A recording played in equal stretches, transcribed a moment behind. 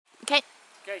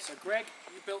Okay, so Greg,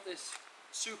 you built this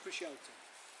super shelter.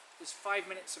 This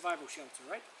 5-minute survival shelter,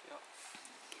 right? Yeah.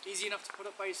 Easy enough to put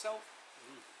up by yourself?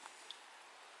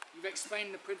 You've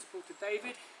explained the principle to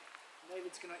David.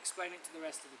 David's going to explain it to the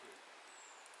rest of the group.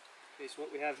 Okay, so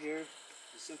what we have here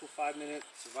is a simple 5-minute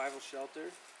survival shelter.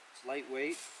 It's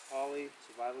lightweight, poly,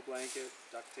 survival blanket,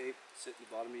 duct tape, sit in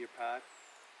the bottom of your pack.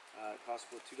 It costs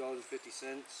about $2.50.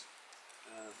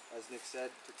 As Nick said,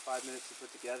 it took 5 minutes to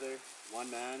put together, one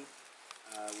man.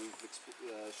 We've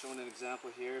shown an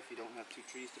example here. If you don't have two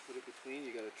trees to put it between,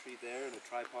 you got a tree there and a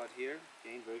tripod here.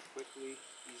 Again, very quickly,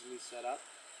 easily set up.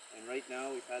 And right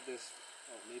now we've had this,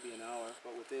 maybe an hour,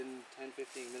 but within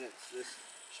 10-15 minutes, this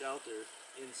shelter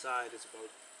inside is about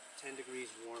 10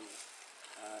 degrees warmer.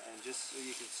 And just so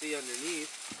you can see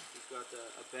underneath, we've got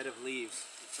a bed of leaves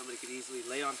that somebody could easily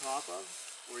lay on top of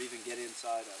or even get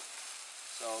inside of.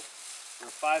 So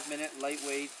for a 5-minute,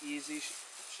 lightweight, easy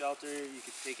shelter you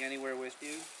could take anywhere with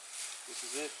you. This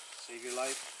is it. Save your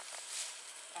life.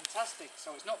 Fantastic.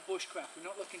 So it's not bushcraft. We're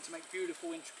not looking to make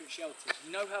beautiful, intricate shelters.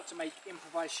 You know how to make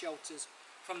improvised shelters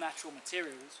from natural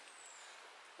materials.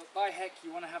 But by heck,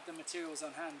 you want to have the materials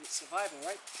on hand. It's survival,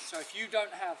 right? So if you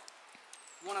don't have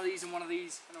one of these and one of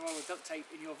these and a roll of duct tape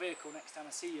in your vehicle next time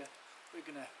I see you, we're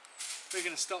gonna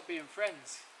stop being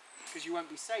friends because you won't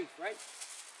be safe, right?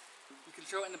 You can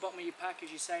throw it in the bottom of your pack, as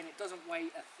you're saying. It doesn't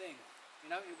weigh a thing. You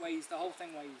know, the whole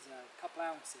thing weighs a couple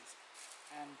ounces,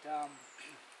 and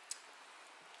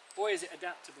boy is it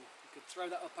adaptable. You could throw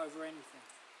that up over anything,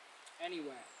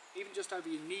 anywhere, even just over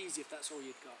your knees if that's all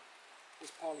you've got.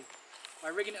 This poly. By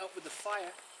rigging it up with the fire,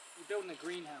 you're building a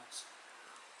greenhouse.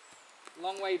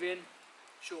 Long wave in,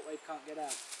 short wave can't get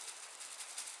out.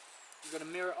 You've got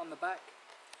a mirror on the back.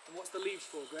 And what's the leaves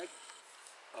for, Greg?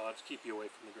 To keep you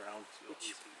away from the ground.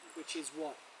 Which is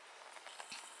what?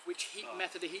 Which heat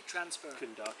method of heat transfer?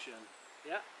 Conduction.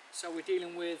 Yeah, so we're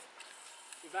dealing with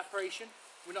evaporation.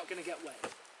 We're not going to get wet.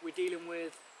 We're dealing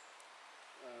with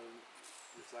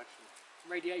Reflection.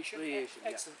 radiation. Radiation,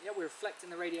 Excellent. Yeah, we're reflecting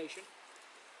the radiation.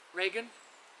 Reagan,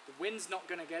 the wind's not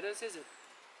going to get us, is it?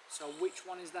 So which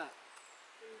one is that?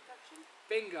 Induction.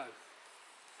 Bingo.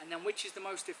 And then which is the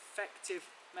most effective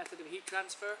method of heat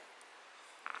transfer?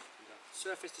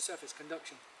 Surface to surface,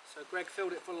 conduction. So Greg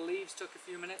filled it full of leaves, took a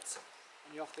few minutes,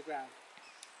 and you're off the ground.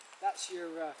 That's your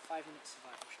 5-minute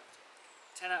survival shelter.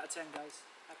 10 out of 10, guys.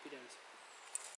 Happy days.